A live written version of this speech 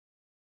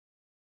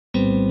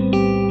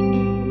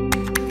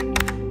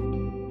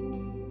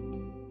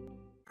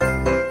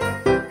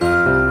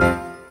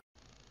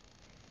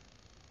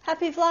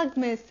Happy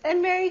Vlogmas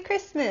and Merry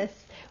Christmas.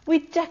 We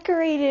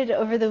decorated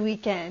over the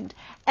weekend,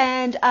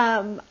 and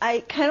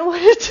I kind of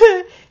wanted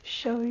to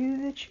show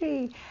you the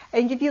tree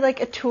and give you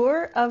like a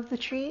tour of the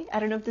tree. I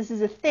don't know if this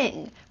is a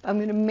thing, but I'm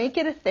going to make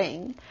it a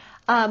thing.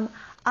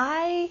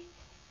 I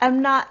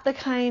am not the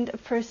kind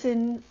of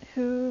person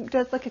who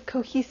does like a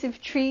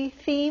cohesive tree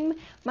theme.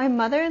 My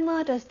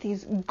mother-in-law does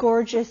these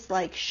gorgeous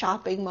like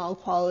shopping mall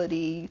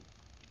quality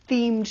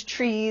themed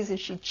trees, and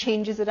she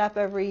changes it up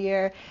every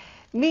year.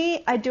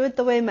 Me, I do it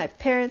the way my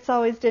parents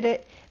always did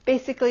it.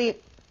 Basically,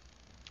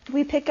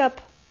 we pick up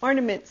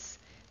ornaments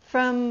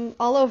from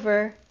all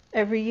over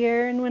every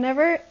year and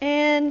whenever,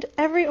 and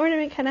every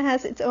ornament kind of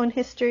has its own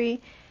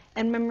history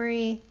and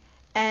memory,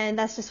 and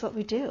that's just what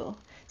we do.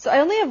 So I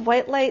only have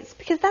white lights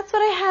because that's what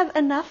I have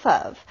enough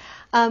of.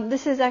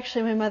 This is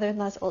actually my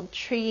mother-in-law's old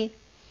tree,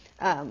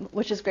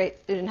 which is great.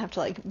 We didn't have to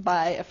like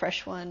buy a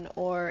fresh one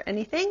or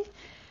anything.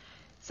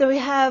 So we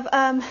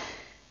have,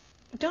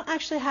 don't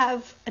actually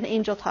have an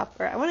angel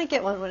topper. I want to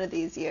get one of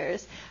these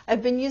years.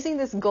 I've been using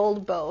this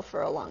gold bow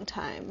for a long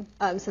time,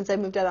 since I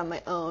moved out on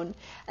my own.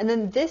 And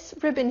then this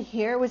ribbon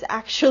here was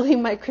actually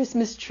my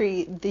Christmas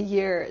tree the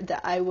year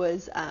that I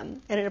was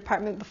in an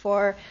apartment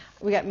before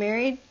we got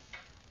married.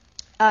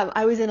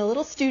 I was in a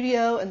little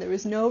studio and there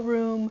was no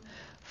room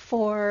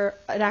for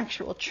an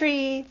actual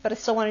tree, but I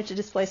still wanted to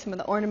display some of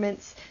the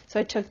ornaments. So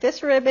I took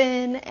this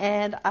ribbon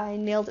and I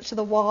nailed it to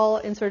the wall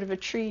in sort of a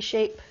tree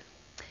shape,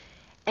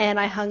 and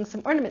I hung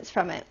some ornaments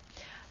from it.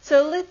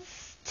 So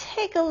let's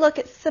take a look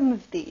at some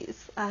of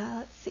these.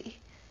 Let's see.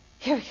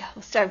 Here we go.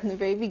 We'll start from the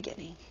very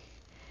beginning.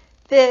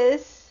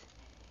 This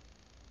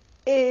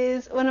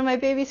is one of my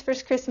baby's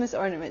first Christmas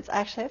ornaments. I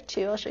actually have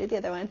two. I'll show you the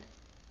other one.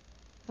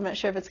 I'm not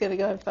sure if it's going to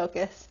go in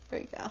focus. There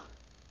we go.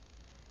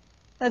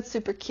 That's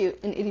super cute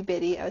and itty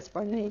bitty. I was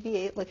born in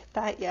 88. Look at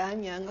that. Yeah,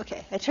 I'm young.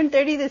 Okay, I turned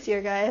 30 this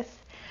year, guys.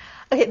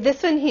 Okay,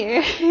 this one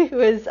here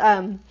was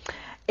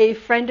a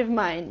friend of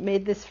mine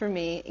made this for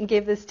me and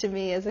gave this to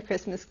me as a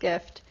Christmas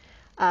gift.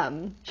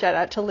 Shout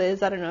out to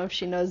Liz. I don't know if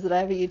she knows that I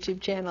have a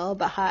YouTube channel,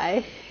 but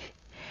hi.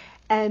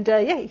 And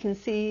yeah, you can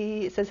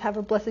see it says have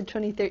a blessed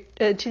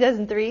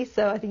 2003.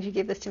 So I think she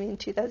gave this to me in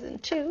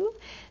 2002.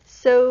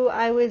 So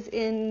I was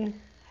in,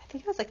 I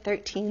think I was like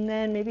 13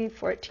 then, maybe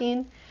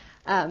 14.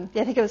 Yeah,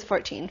 I think I was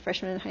 14,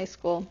 freshman in high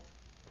school.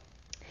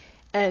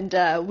 And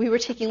we were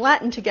taking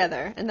Latin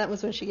together, and that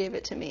was when she gave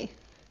it to me.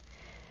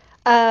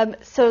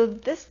 So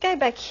this guy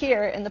back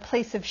here in the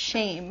place of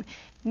shame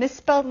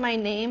misspelled my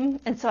name,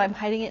 and so I'm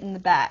hiding it in the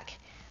back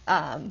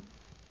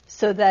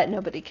so that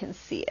nobody can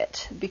see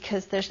it,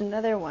 because there's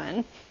another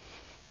one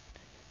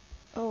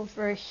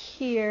over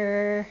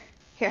here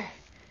that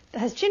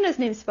has Gina's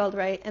name spelled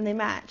right, and they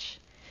match.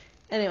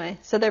 Anyway,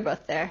 so they're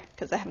both there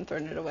because I haven't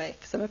thrown it away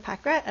because I'm a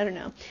pack rat. I don't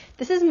know.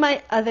 This is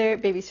my other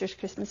baby's first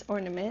Christmas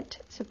ornament.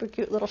 Super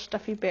cute little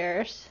stuffy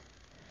bears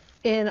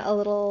in a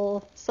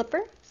little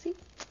slipper. See?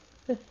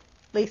 With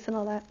lace and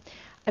all that.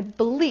 I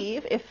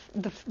believe, if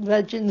the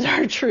legends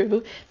are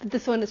true, that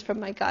this one is from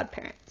my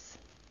godparents.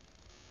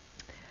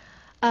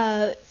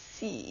 Let's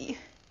see.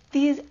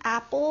 These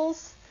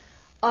apples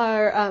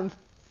are...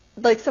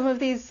 like some of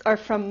these are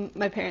from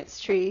my parents'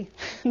 tree.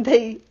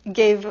 They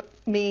gave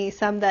me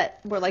some that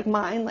were like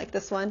mine, like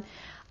this one,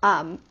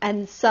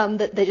 and some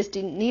that they just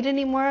didn't need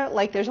anymore.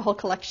 Like there's a whole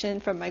collection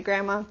from my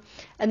grandma,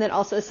 and then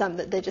also some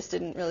that they just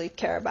didn't really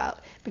care about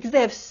because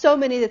they have so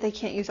many that they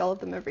can't use all of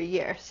them every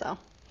year. So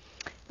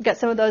we got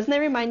some of those, and they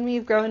remind me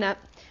of growing up.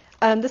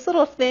 This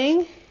little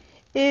thing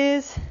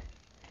is,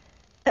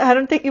 I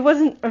don't think it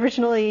wasn't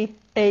originally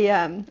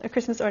a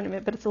Christmas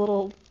ornament, but it's a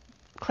little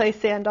clay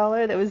sand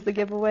dollar that was the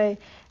giveaway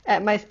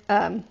at my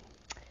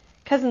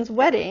cousin's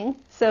wedding.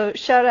 So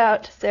shout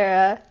out to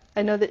Sarah.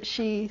 I know that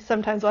she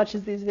sometimes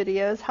watches these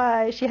videos.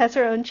 Hi, she has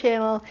her own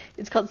channel.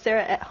 It's called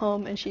Sarah at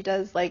Home, and she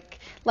does like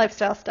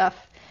lifestyle stuff.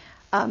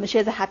 And she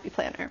has a happy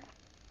planner.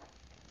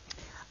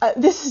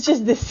 This is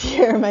just this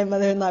year. My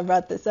mother-in-law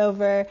brought this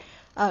over.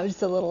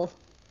 Just a little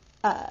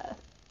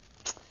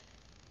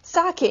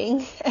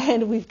stocking,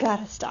 and we've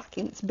got a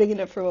stocking that's big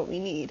enough for what we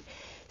need.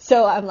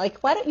 So I'm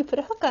like, why don't you put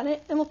a hook on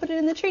it and we'll put it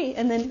in the tree?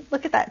 And then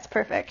look at that, it's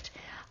perfect.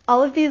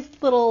 All of these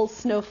little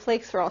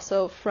snowflakes were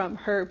also from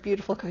her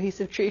beautiful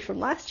cohesive tree from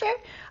last year.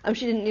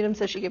 She didn't need them,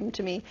 so she gave them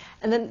to me.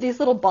 And then these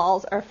little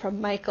balls are from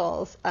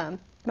Michael's.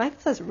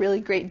 Michael's has really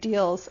great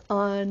deals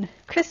on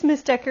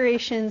Christmas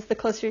decorations the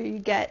closer you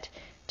get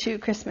to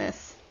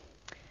Christmas.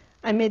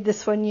 I made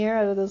this one year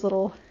out of those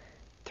little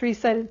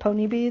 3-sided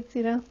pony beads,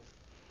 you know.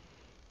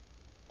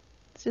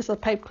 It's just a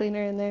pipe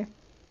cleaner in there.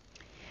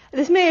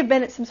 This may have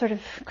been at some sort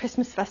of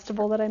Christmas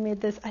festival that I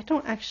made this. I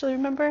don't actually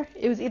remember.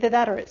 It was either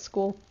that or at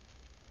school.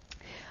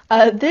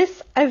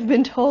 This, I've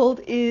been told,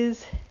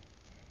 is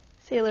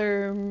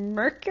Sailor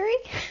Mercury.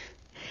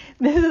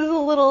 This is a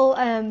little,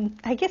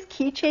 I guess,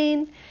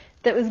 keychain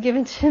that was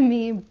given to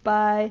me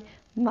by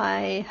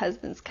my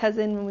husband's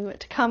cousin when we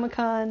went to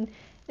Comic-Con.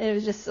 And it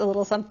was just a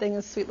little something,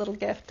 a sweet little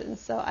gift. And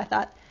so I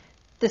thought,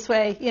 this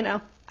way, you know,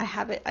 I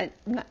have it.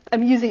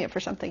 I'm using it for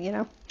something, you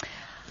know.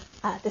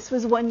 This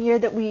was one year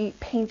that we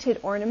painted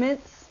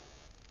ornaments.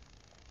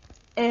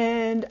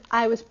 And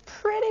I was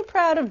pretty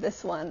proud of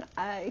this one.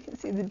 I can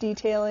see the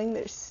detailing.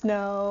 There's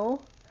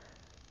snow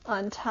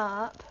on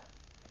top.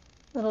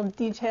 Little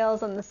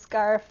details on the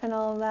scarf and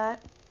all of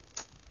that.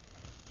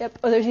 Yep.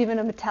 Oh, there's even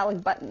a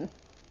metallic button.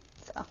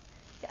 So,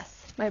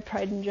 yes, my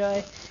pride and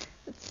joy.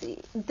 Let's see.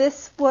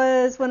 This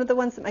was one of the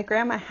ones that my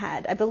grandma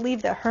had. I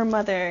believe that her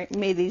mother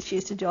made these. She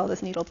used to do all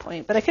this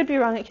needlepoint. But I could be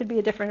wrong. It could be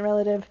a different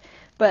relative.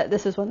 But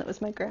this is one that was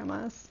my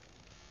grandma's.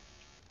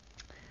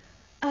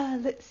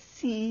 Let's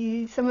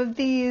see. Some of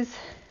these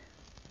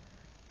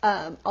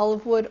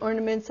olive wood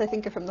ornaments, I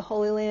think, are from the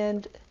Holy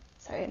Land.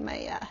 Sorry,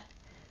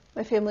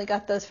 my family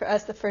got those for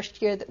us the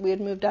first year that we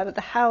had moved out of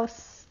the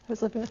house. I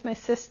was living with my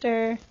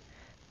sister.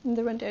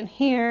 Another one down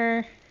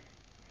here.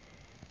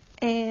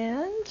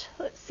 And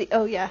let's see.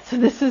 Oh, yeah. So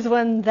this is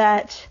one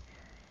that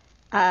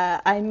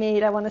I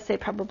made, I want to say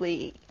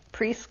probably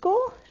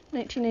preschool,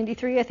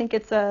 1993. I think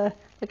it's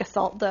like a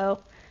salt dough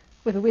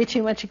with way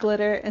too much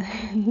glitter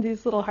and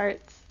these little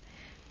hearts.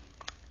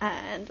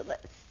 And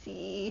let's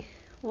see.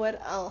 What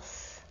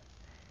else?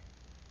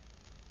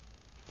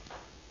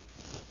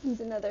 Here's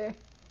another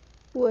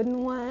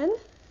wooden one.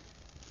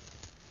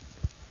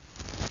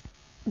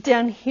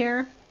 Down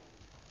here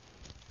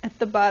at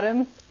the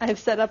bottom, I've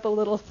set up a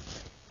little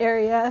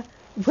area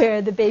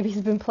where the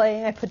baby's been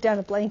playing. I put down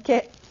a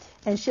blanket,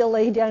 and she'll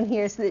lay down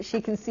here so that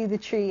she can see the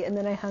tree. And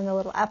then I hung a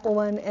little apple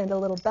one and a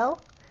little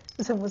bell.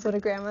 This one was one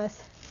of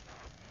Grandma's.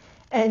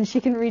 And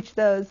she can reach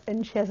those,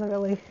 and she has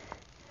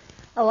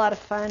a lot of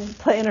fun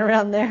playing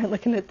around there and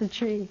looking at the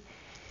tree.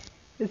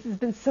 This has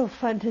been so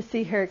fun to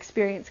see her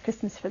experience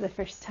Christmas for the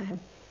first time.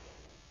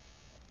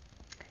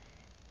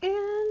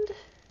 And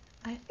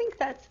I think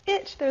that's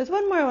it. There's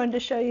one more I wanted to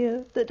show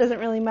you that doesn't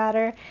really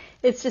matter.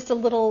 It's just a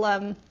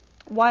little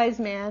wise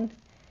man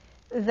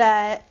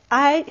that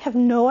I have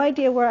no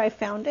idea where I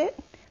found it,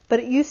 but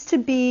it used to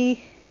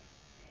be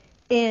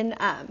in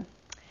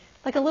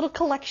like a little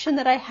collection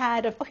that I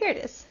had of, oh, here it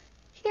is.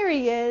 Here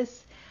he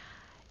is.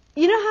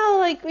 You know how,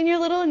 like, when you're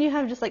little and you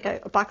have just, like,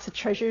 a box of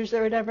treasures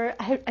or whatever?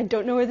 I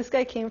don't know where this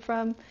guy came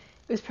from. It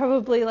was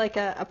probably, like,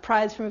 a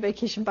prize from a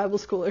vacation Bible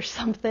school or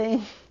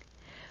something.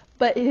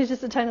 But he was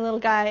just a tiny little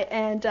guy,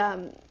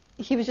 and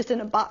he was just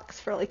in a box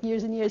for, like,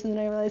 years and years, and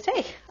then I realized,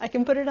 hey, I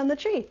can put it on the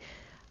tree.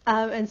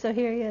 And so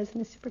here he is,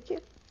 and he's super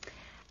cute.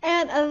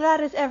 And that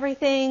is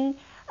everything.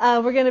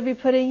 We're going to be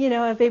putting,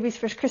 a baby's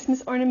first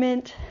Christmas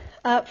ornament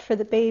up for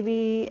the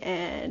baby,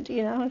 and,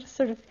 just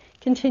sort of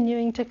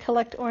continuing to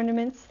collect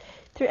ornaments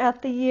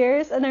throughout the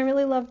years. And I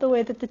really love the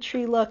way that the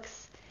tree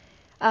looks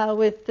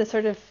with the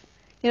sort of,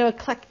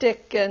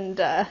 eclectic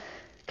and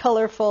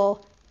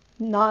colorful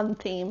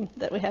non-theme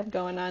that we have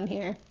going on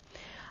here.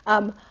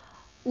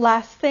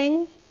 Last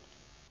thing,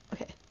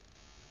 okay,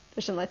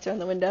 there's some lights around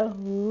the window.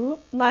 Ooh.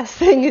 Last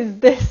thing is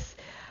this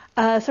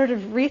sort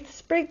of wreath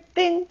sprig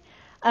thing.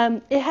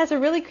 It has a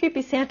really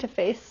creepy Santa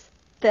face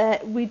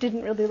that we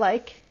didn't really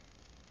like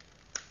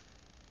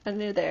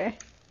under there.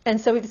 And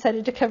so we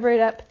decided to cover it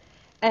up.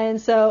 And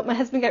so my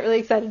husband got really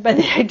excited by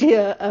the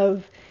idea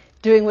of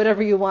doing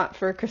whatever you want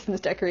for a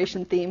Christmas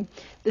decoration theme.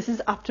 This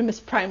is Optimus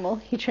Primal.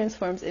 He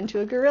transforms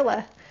into a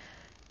gorilla.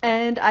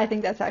 And I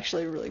think that's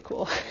actually really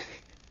cool.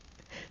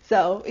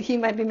 So he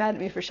might be mad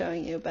at me for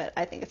showing you, but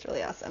I think it's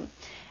really awesome.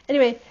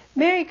 Anyway,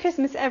 Merry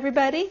Christmas,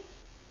 everybody.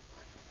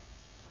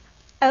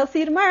 I'll see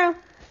you tomorrow.